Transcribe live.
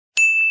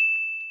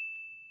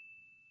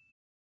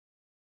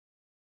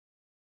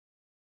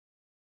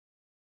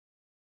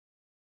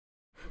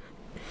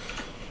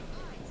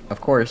Of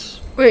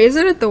course. Wait,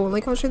 isn't it the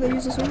only country that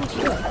uses English?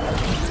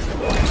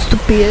 Yeah.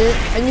 Stupid.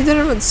 And you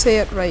didn't even say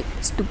it right.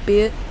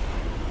 Stupid.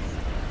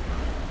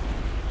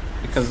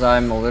 Because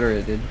I'm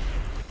illiterate, dude.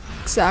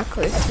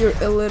 Exactly. You're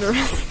illiterate.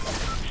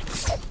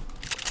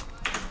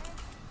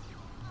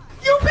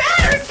 You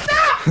better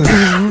stop!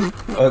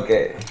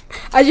 Okay.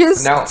 I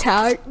just Now-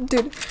 tagged,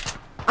 dude.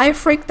 I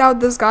freaked out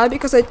this guy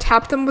because I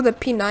tapped him with a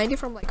P90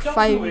 from like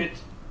 5 million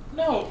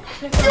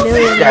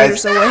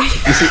meters away.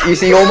 You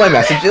see all my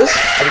messages?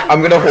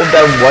 I'm gonna hold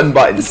down one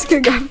button. This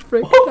kid got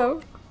freaked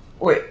out.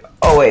 Wait.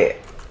 Oh wait.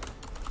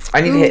 I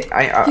need to hit.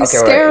 Okay,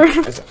 scared.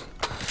 alright.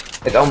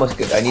 It's almost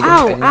good. I need to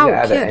Ow,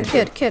 add an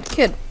entry.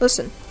 kid,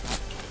 listen.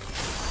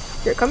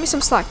 Here, cut me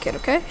some slack, kid,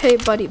 okay? Hey,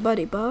 buddy.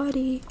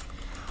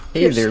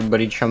 Hey there,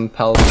 buddy chum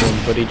pal,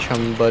 buddy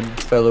chum bud,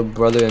 fellow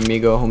brother,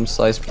 amigo, home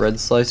slice, bread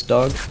slice,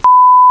 dog.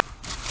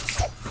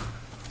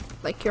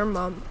 Like your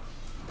mom.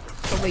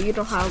 Oh, but you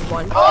don't have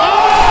one.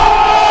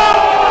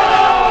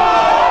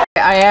 I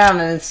am,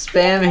 and it's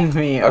spamming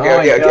me.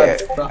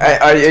 Okay.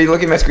 Are you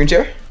looking at my screen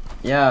share?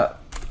 Yeah.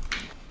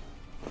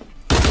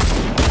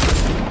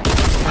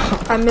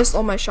 I missed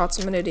all my shots.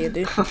 I'm an idiot,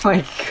 dude. Oh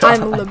my god.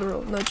 I'm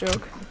liberal, no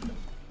joke.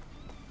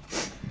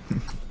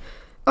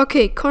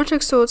 Okay,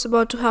 context to what's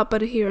about to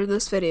happen here in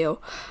this video.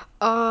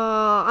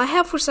 I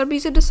have for some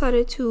reason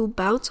decided to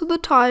bounce on the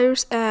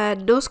tires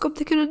and no scope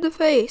the kid in the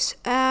face,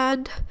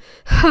 and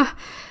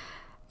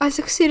I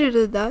succeeded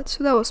in that,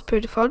 so that was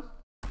pretty fun.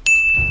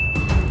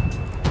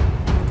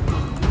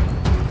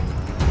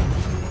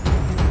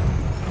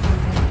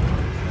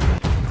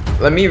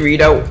 Let me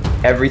read out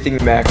everything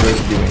the macro is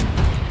doing.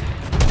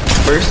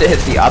 First it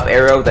hits the up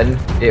arrow, then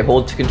it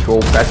holds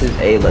control, presses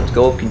A, lets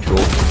go of control,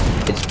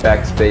 hits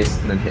backspace,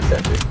 and then hits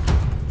enter.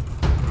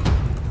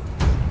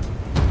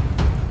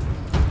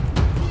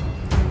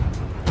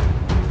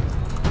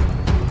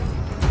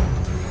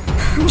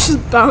 I'm just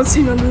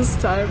bouncing on this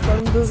tire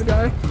from this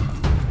guy.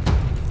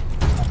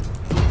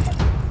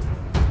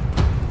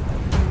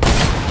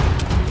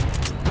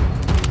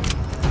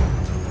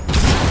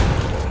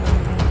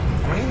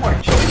 How many more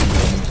children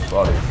being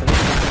slaughtered?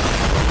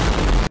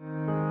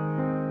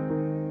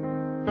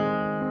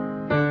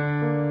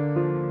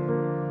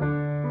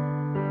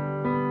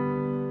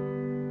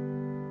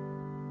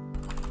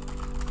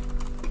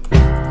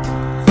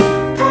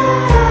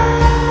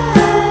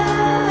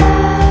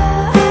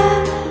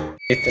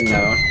 Ethan,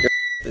 no. You're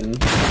Ethan.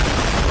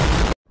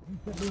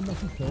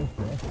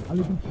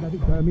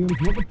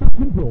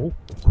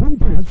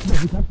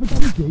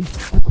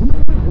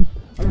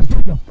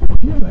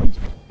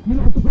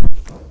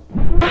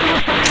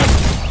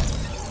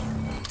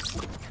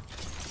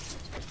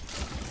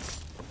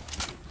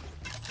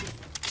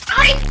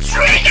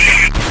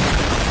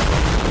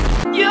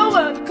 You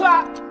were the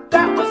clock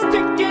that was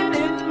ticking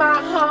in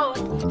my home.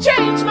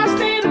 Changed my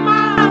state of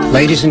mind.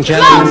 Ladies and Love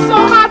gentlemen,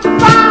 so hard to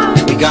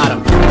find. we got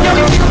him.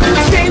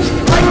 Change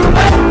like the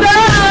weather.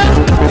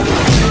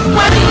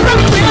 When you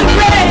really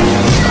ready.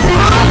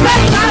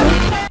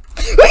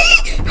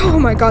 Oh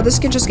my god, this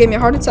kid just gave me a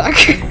heart attack.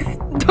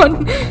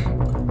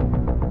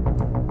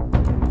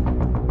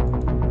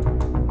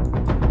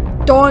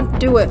 Don't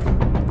do it.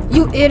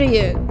 You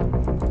idiot.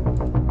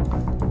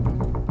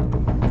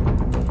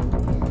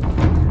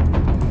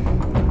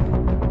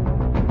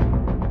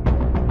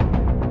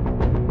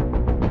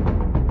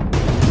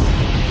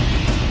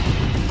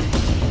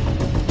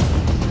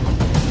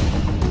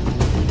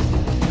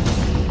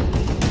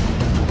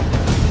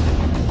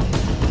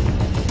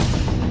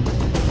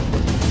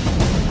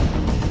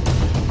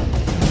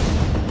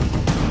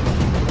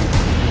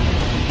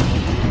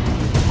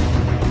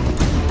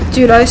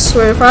 Dude, I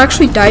swear, if I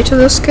actually die to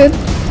this kid.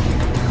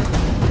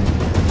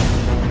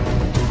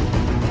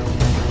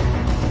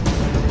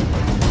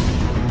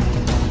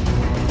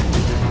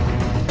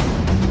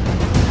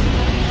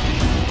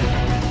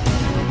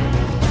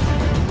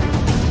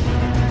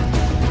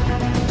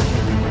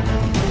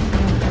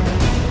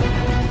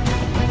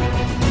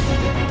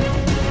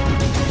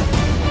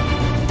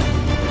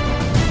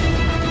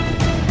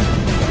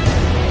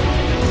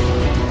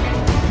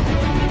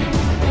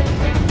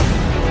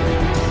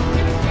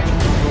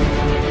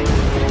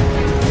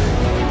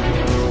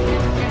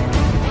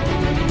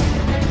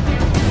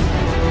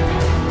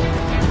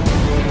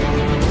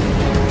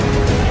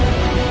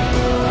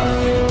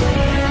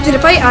 Dude,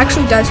 if I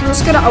actually died to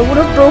this kid, I would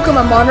have broken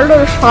my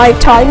monitor 5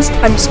 times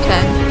times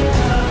 10.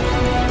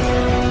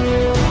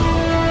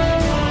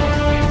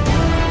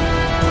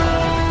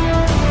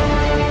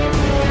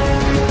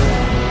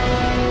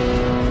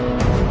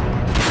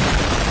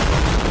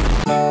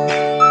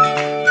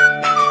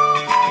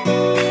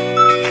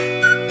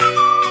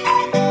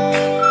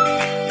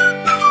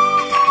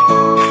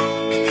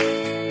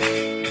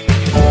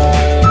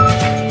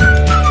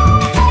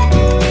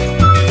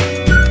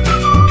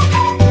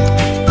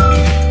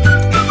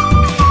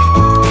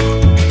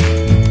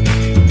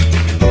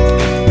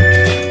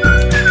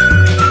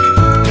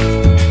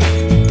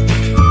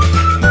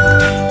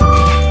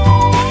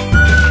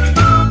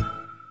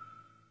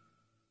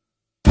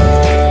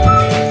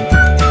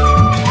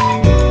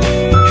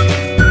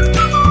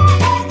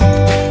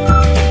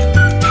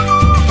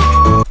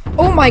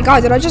 my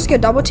god, did I just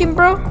get double teamed,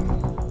 bro?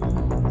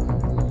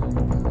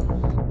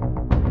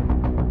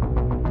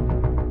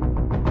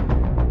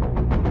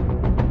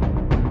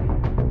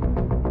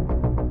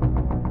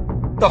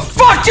 The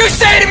fuck you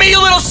say to me, you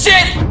little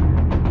shit?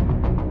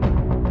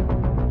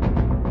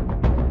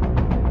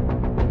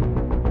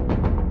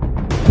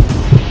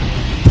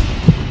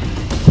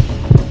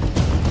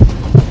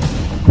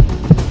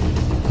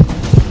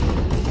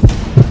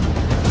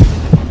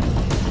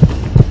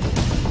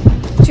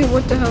 Dude,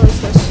 what the hell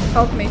is this?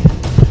 Help me.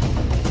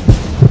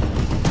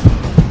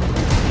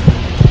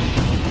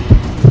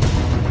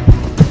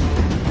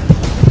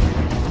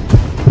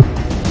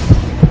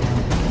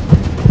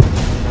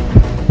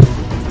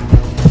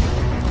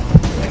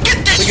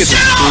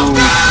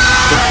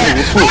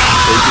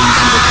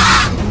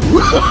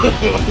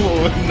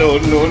 No,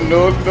 no,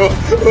 no, no.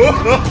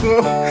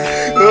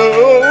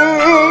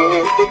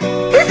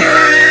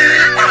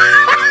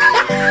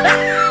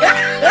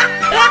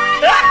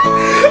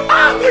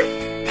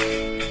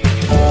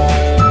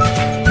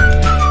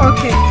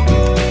 Okay.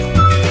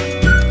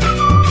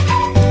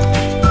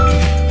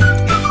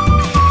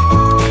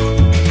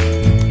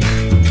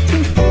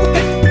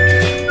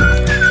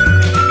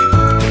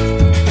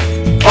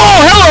 Oh,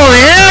 hello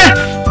there!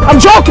 I'm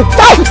joking!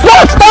 Stop!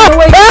 Stop! Stop! No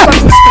way, you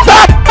fucking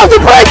Stop! Stop the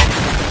brake!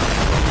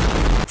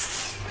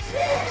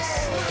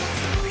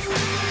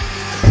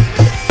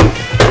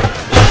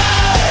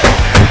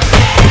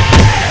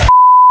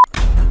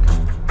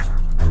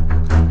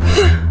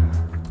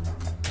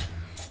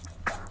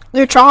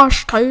 They're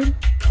trash, dude.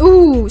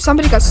 Ooh,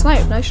 somebody got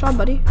sniped. Nice shot,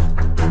 buddy.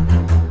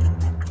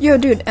 Yo,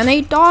 dude,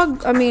 N8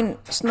 dog. I mean,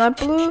 snipe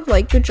blue.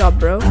 Like, good job,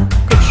 bro.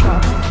 Good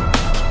shot.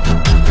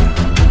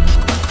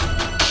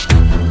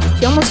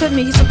 He almost hit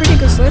me. He's a pretty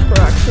good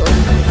sniper, actually.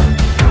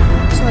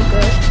 It's not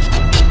good.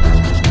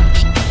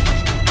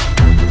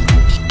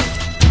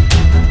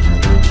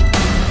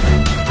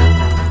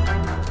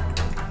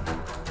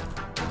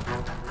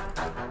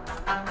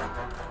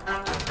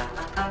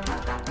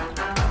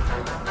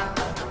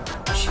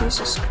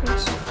 Jesus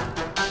Christ.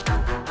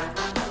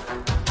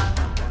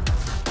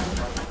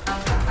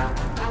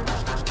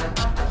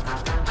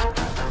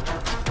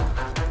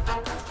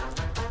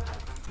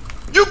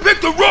 You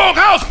picked the wrong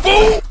house,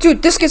 fool!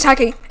 Dude, this kid's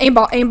hacking.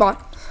 Aimbot, aimbot.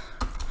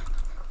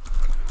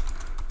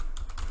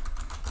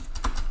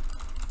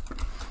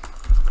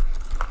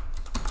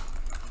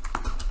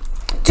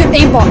 Dude,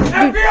 aimbot.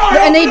 Dude, the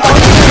N8 dog.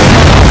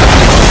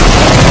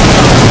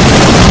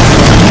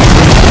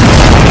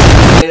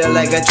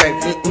 Like a track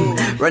me,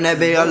 run that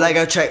bitch out like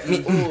a track me,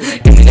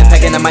 give me the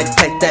pack and I might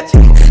take that.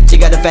 She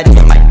got a fatty,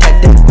 I might take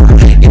that.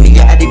 Give me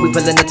your addy, we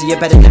pullin' up to your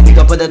patty, then we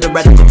gon' put it the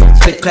red,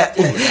 click clap.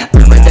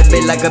 I'm with that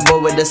bitch like a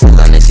boy with a cell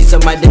on it. She so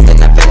my dick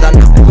and I fell on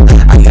it.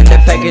 I got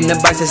that pack in the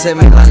box and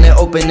 7 on it,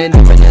 open it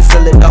up and then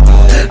seal it up.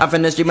 I'm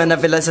from the street, man, I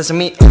feel like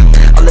sesame.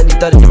 All of these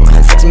thoughts, you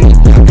want sex me.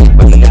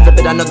 But when they flip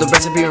it, I know the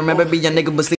recipe. Remember, be a nigga, but sleep.